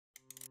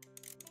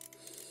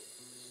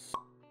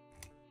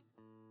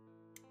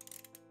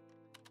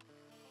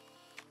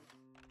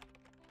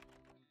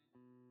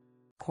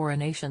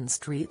Coronation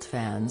Street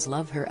fans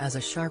love her as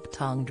a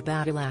sharp-tongued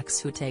battle-axe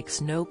who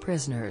takes no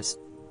prisoners.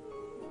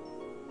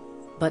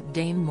 But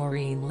Dame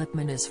Maureen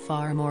Lipman is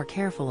far more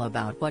careful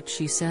about what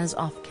she says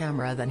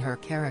off-camera than her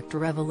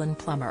character Evelyn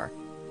Plummer.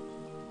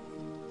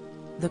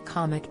 The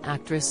comic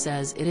actress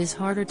says it is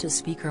harder to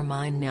speak her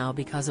mind now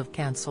because of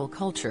cancel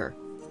culture.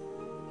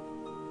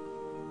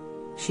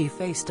 She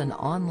faced an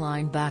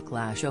online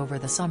backlash over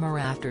the summer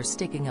after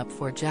sticking up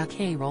for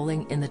J.K.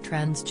 Rowling in the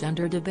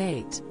transgender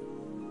debate.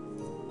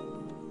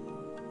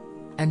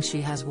 And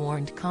she has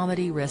warned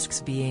comedy risks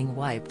being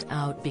wiped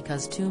out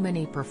because too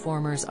many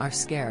performers are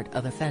scared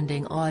of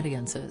offending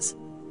audiences.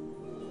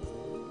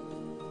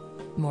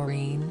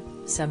 Maureen,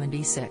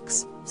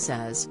 76,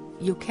 says,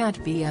 "You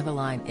can't be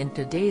Evelyn in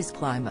today's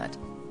climate.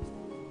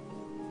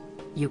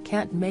 You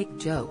can't make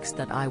jokes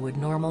that I would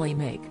normally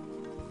make.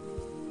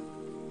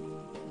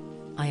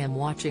 I am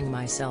watching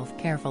myself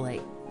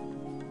carefully.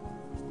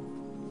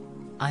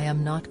 I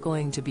am not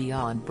going to be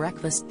on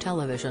breakfast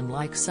television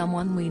like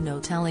someone we know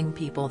telling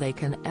people they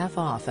can F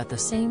off. At the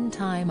same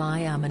time, I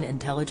am an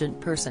intelligent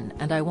person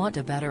and I want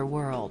a better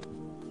world.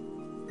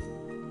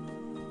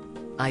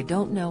 I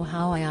don't know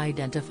how I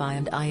identify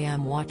and I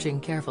am watching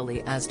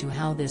carefully as to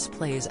how this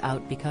plays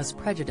out because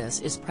prejudice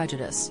is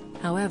prejudice,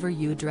 however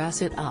you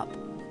dress it up."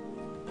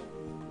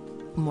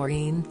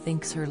 Maureen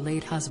thinks her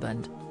late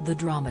husband, the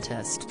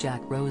dramatist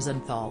Jack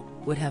Rosenthal,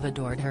 would have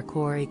adored her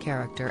Corrie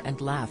character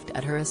and laughed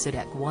at her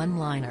acidic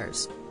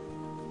one-liners.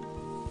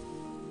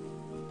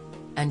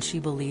 And she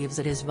believes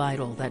it is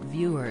vital that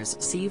viewers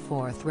see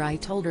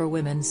forthright older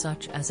women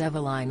such as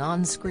Evelyn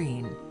on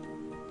screen.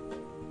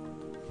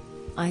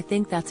 "I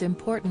think that's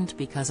important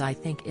because I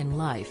think in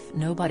life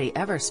nobody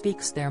ever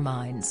speaks their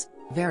minds,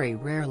 very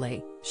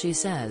rarely," she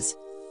says.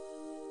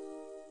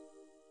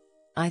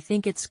 "I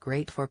think it's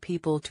great for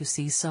people to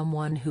see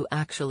someone who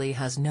actually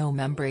has no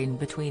membrane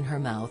between her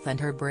mouth and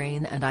her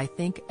brain, and I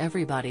think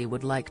everybody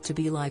would like to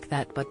be like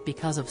that, but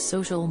because of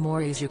social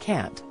mores you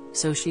can't,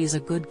 so she's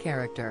a good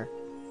character.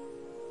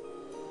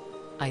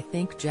 I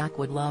think Jack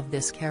would love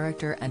this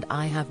character and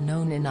I have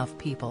known enough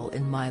people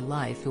in my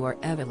life who are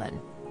Evelyn."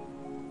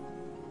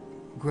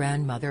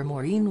 Grandmother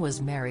Maureen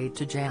was married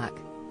to Jack,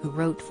 who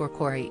wrote for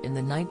Corrie in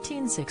the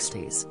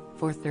 1960s,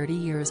 for 30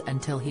 years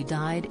until he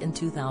died in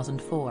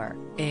 2004,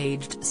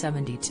 aged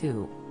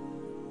 72.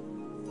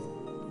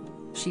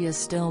 She is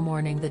still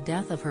mourning the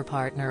death of her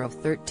partner of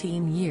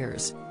 13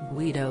 years,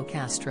 Guido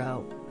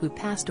Castro, who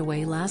passed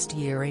away last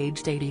year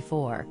aged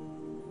 84.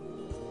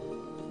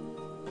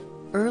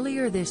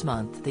 Earlier this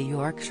month, the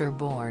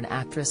Yorkshire-born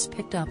actress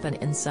picked up an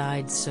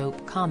Inside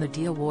Soap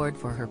Comedy Award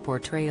for her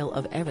portrayal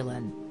of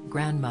Evelyn,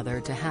 grandmother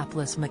to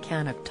hapless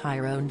mechanic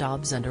Tyrone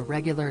Dobbs and a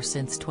regular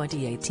since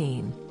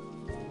 2018.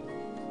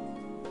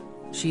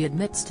 She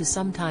admits to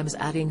sometimes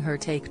adding her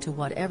take to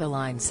what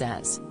Evelyn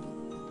says.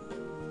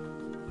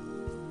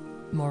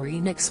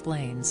 Maureen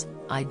explains,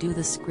 "I do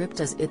the script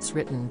as it's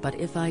written, but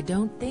if I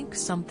don't think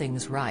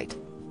something's right."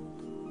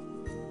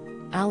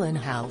 Alan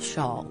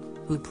Halshaw,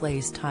 who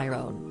plays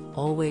Tyrone,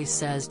 always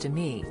says to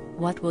me,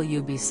 "What will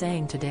you be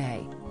saying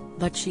today?"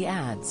 But she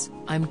adds,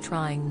 "I'm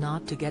trying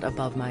not to get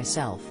above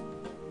myself."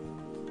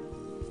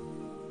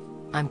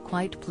 "I'm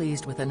quite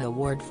pleased with an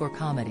award for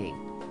comedy."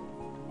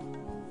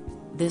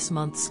 This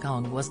month's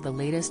gong was the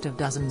latest of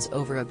dozens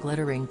over a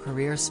glittering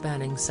career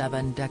spanning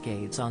 7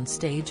 decades on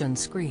stage and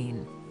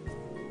screen.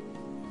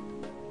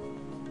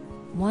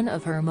 One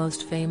of her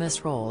most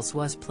famous roles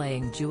was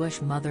playing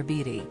Jewish mother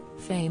Beatty,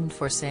 famed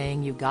for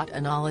saying "You got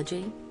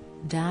anology?"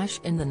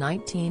 in the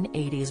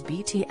 1980s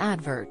BT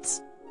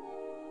adverts.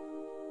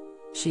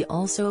 She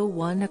also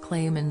won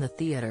acclaim in the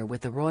theatre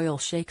with the Royal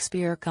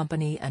Shakespeare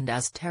Company and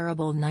as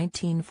terrible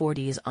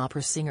 1940s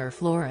opera singer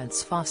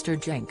Florence Foster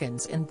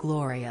Jenkins in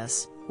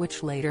Glorious,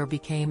 which later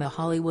became a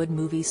Hollywood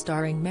movie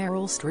starring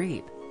Meryl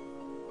Streep.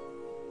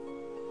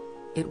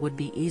 It would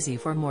be easy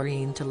for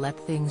Maureen to let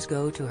things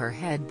go to her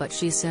head, but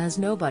she says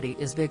nobody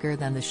is bigger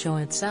than the show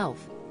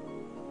itself.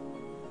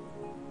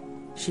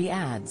 She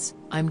adds,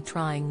 "I'm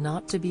trying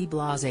not to be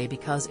blasé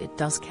because it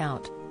does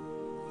count.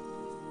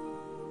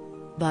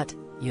 But,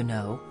 you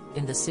know,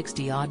 in the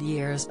 60-odd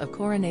years of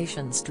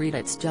Coronation Street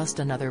it's just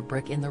another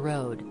brick in the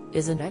road,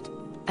 isn't it?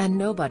 And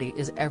nobody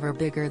is ever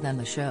bigger than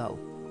the show."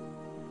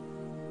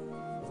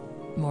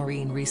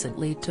 Maureen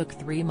recently took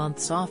 3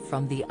 months off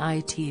from the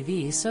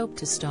ITV soap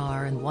to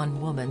star in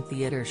one-woman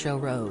theatre show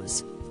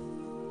Rose.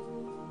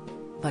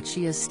 But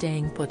she is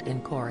staying put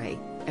in Corrie,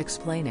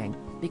 explaining,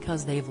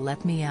 "Because they've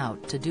let me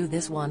out to do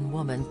this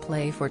one-woman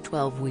play for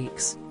 12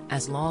 weeks.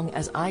 As long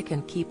as I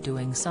can keep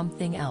doing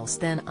something else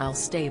then I'll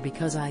stay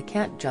because I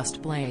can't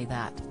just play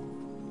that.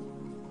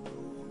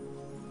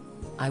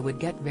 I would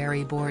get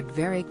very bored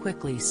very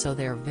quickly, so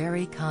they're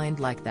very kind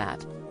like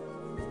that.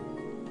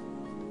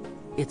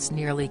 It's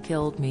nearly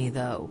killed me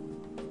though."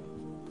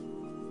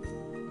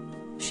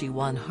 She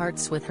won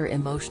hearts with her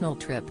emotional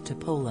trip to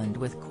Poland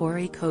with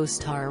Corrie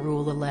co-star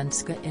Rula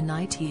Lenska in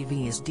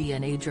ITV's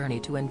DNA Journey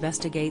to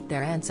investigate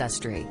their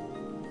ancestry.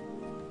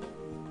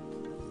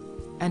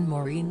 and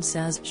Maureen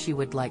says she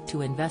would like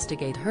to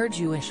investigate her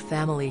Jewish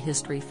family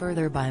history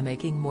further by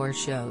making more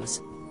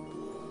shows.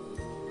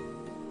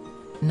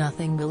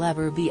 "Nothing will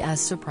ever be as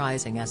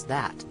surprising as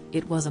that,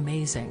 it was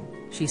amazing,"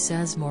 she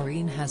says.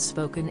 Maureen has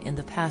spoken in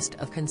the past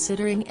of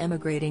considering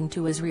emigrating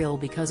to Israel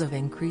because of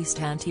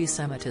increased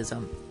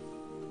anti-Semitism.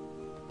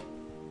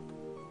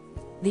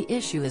 The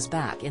issue is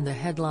back in the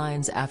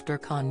headlines after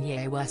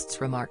Kanye West's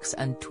remarks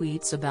and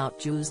tweets about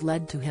Jews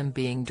led to him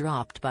being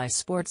dropped by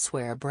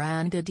sportswear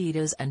brand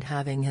Adidas and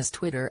having his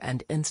Twitter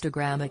and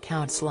Instagram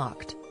accounts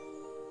locked.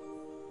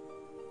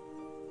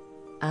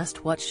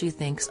 Asked what she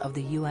thinks of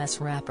the US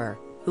rapper,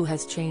 who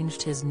has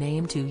changed his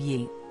name to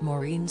Ye,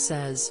 Maureen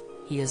says,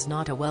 "He is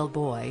not a well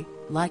boy,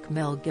 like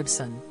Mel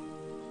Gibson.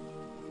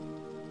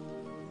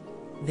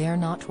 They're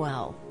not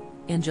well."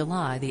 In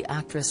July, the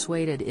actress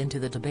waded into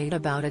the debate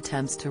about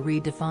attempts to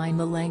redefine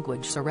the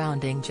language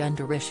surrounding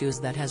gender issues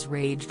that has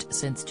raged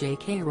since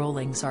J.K.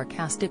 Rowling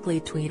sarcastically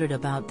tweeted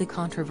about the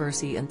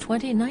controversy in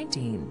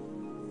 2019.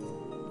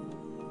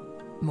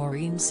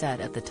 Maureen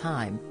said at the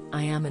time,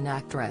 "I am an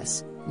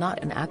actress,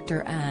 not an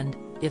actor, and,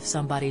 if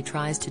somebody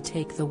tries to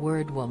take the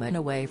word woman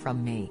away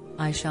from me,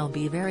 I shall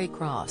be very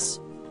cross.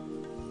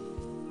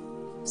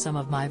 Some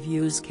of my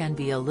views can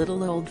be a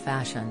little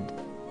old-fashioned.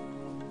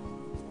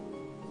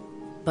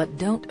 But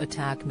don't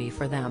attack me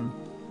for them.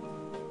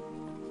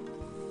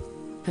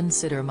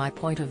 Consider my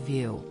point of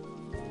view.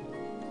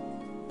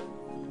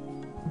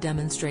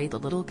 Demonstrate a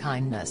little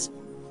kindness.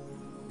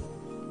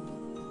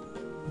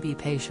 Be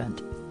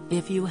patient.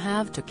 If you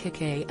have to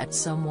kick at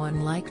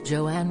someone like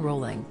Joanne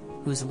Rowling,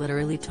 who's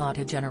literally taught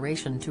a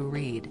generation to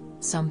read,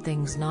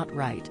 something's not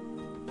right."